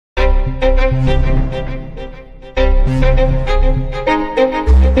Hey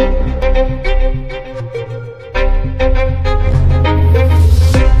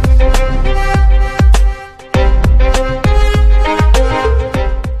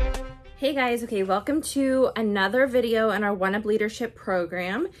guys, okay, welcome to another video in our One Up Leadership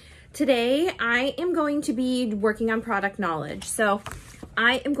program. Today, I am going to be working on product knowledge. So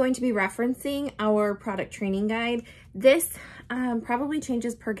I am going to be referencing our product training guide. This probably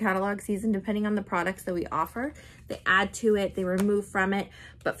changes per catalog season depending on the products that we offer. They add to it, they remove from it.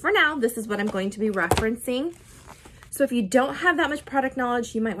 But for now, this is what I'm going to be referencing. So if you don't have that much product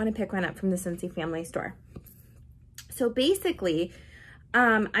knowledge, you might want to pick one up from the Scentsy family store. So basically,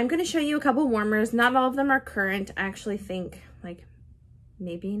 I'm going to show you a couple warmers. Not all of them are current. I actually think like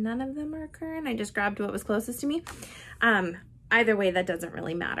maybe none of them are current. I just grabbed what was closest to me. Either way, that doesn't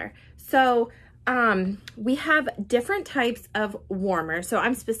really matter. So we have different types of warmers. So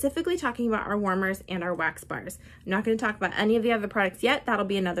I'm specifically talking about our warmers and our wax bars. I'm not going to talk about any of the other products yet. That'll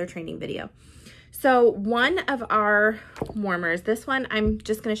be another training video. So one of our warmers, this one I'm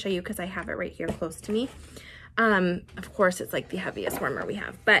just going to show you because I have it right here close to me. Of course, it's like the heaviest warmer we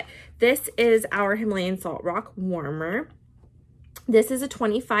have, but this is our Himalayan Salt Rock warmer. This is a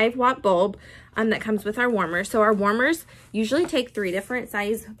 25 watt bulb that comes with our warmer. So our warmers usually take 3 different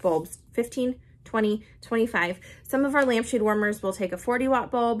size bulbs, 15, 20, 25. Some of our lampshade warmers will take a 40 watt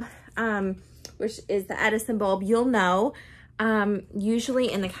bulb, which is the Edison bulb. You'll know,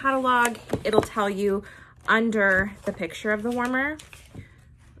 usually in the catalog, it'll tell you under the picture of the warmer.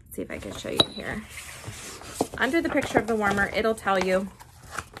 Let's see if I can show you here. Under the picture of the warmer, it'll tell you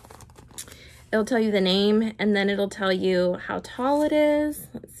the name, and then it'll tell you how tall it is.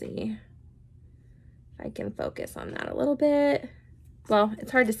 Let's see if I can focus on that a little bit. Well,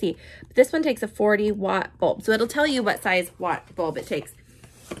 it's hard to see, but this one takes a 40 watt bulb. So it'll tell you what size watt bulb it takes.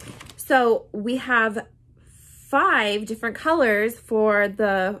 So we have 5 different colors for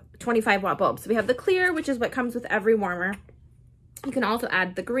the 25 watt bulb. So we have the clear, which is what comes with every warmer. You can also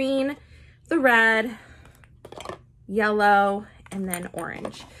add the green, the red, yellow, and then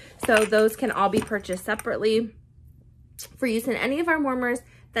orange. So those can all be purchased separately for use in any of our warmers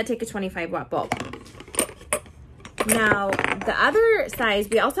that take a 25 watt bulb. Now, the other size,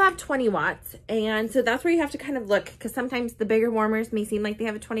 we also have 20 watts. And so that's where you have to kind of look, because sometimes the bigger warmers may seem like they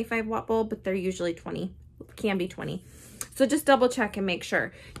have a 25 watt bulb, but they're usually 20, can be 20. So just double check and make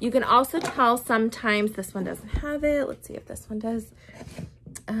sure. You can also tell sometimes this one doesn't have it. Let's see if this one does.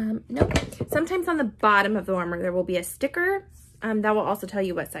 Nope. Sometimes on the bottom of the warmer, there will be a sticker that will also tell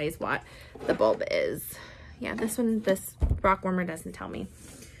you what size watt the bulb is. Yeah, this rock warmer doesn't tell me.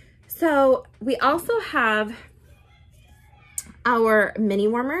 So we also have our mini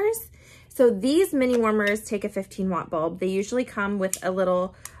warmers. So these mini warmers take a 15 watt bulb. They usually come with a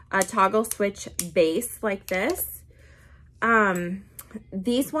little toggle switch base like this.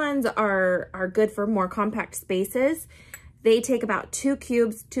 These ones are good for more compact spaces. They take about 2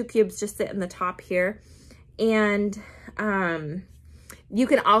 cubes. 2 cubes just sit in the top here. And you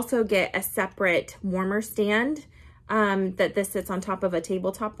can also get a separate warmer stand that this sits on top of a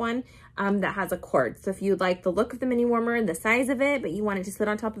tabletop one that has a cord. So if you like the look of the mini warmer and the size of it, but you want it to sit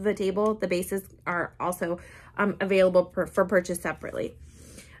on top of a table, the bases are also available for purchase separately.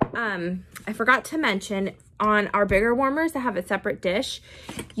 I forgot to mention, on our bigger warmers that have a separate dish,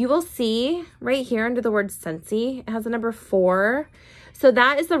 you will see right here under the word Scentsy, it has a number 4. So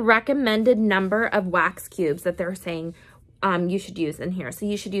that is the recommended number of wax cubes that they're saying you should use in here. So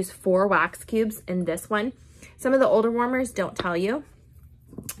you should use 4 wax cubes in this one. Some of the older warmers don't tell you.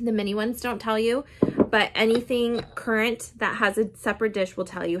 The mini ones don't tell you, but anything current that has a separate dish will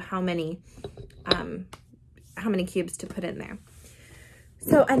tell you how many cubes to put in there.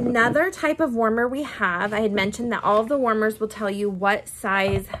 So another type of warmer we have, I had mentioned that all of the warmers will tell you what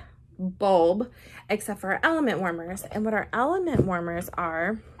size bulb, except for our element warmers. And what our element warmers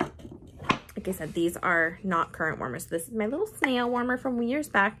are, like I said, these are not current warmers. This is my little snail warmer from years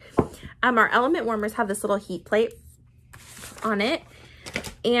back. Our element warmers have this little heat plate on it.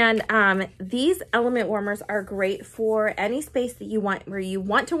 And these element warmers are great for any space that you want, where you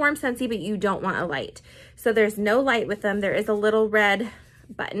want to warm Scentsy, but you don't want a light. So there's no light with them. There is a little red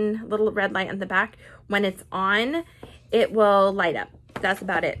button, little red light on the back. When it's on, it will light up. That's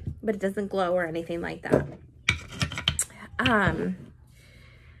about it, but it doesn't glow or anything like that.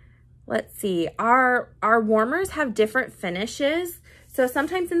 Let's see, our warmers have different finishes. So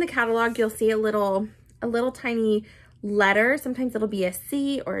sometimes in the catalog, you'll see a little tiny letter. Sometimes it'll be a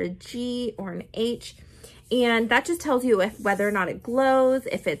C or a G or an H. And that just tells you whether or not it glows,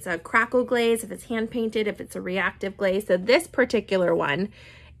 if it's a crackle glaze, if it's hand painted, if it's a reactive glaze. So this particular one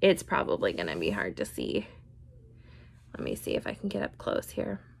it's probably gonna be hard to see. Let me see if I can get up close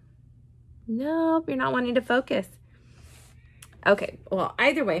here. Nope, you're not wanting to focus. Okay, well,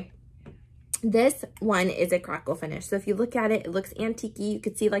 either way, this one is a crackle finish. So if you look at it, it looks antique-y. You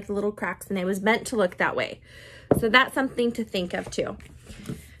could see like the little cracks, and it was meant to look that way. So that's something to think of too.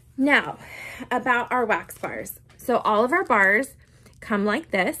 Now, about our wax bars. So all of our bars come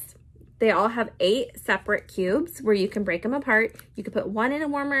like this. They all have 8 separate cubes where you can break them apart. You can put 1 in a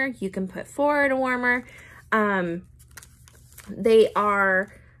warmer. You can put 4 in a warmer. They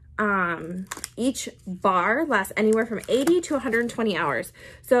are, each bar lasts anywhere from 80 to 120 hours.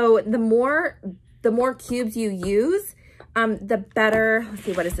 So the more cubes you use, the better. Let's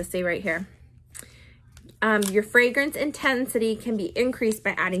see, what does this say right here? Your fragrance intensity can be increased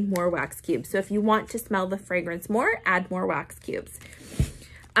by adding more wax cubes. So if you want to smell the fragrance more, add more wax cubes.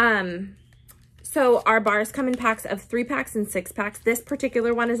 So our bars come in packs of 3 packs and 6 packs. This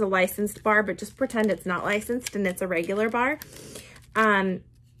particular one is a licensed bar, but just pretend it's not licensed and it's a regular bar.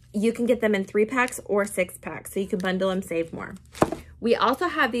 You can get them in 3 packs or 6 packs, so you can bundle them, save more. We also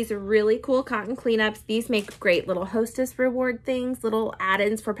have these really cool cotton cleanups. These make great little hostess reward things, little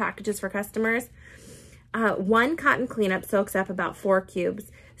add-ins for packages for customers. 1 cotton cleanup soaks up about 4 cubes.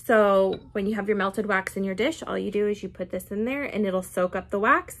 So when you have your melted wax in your dish, all you do is you put this in there and it'll soak up the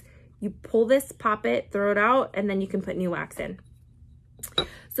wax. You pull this, pop it, throw it out, and then you can put new wax in.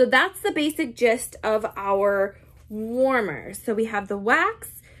 So that's the basic gist of our warmers. So we have the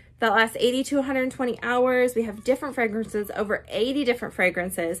wax that lasts 80 to 120 hours. We have different fragrances, over 80 different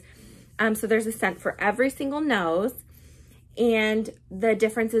fragrances. So there's a scent for every single nose. And the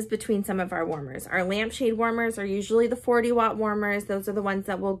differences between some of our warmers. Our lampshade warmers are usually the 40-watt warmers. Those are the ones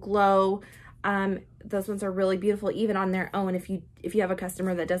that will glow. Those ones are really beautiful even on their own. If you have a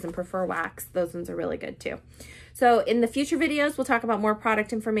customer that doesn't prefer wax, those ones are really good too. So in the future videos, we'll talk about more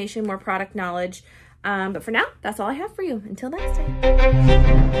product information, more product knowledge. But for now, that's all I have for you. Until next time.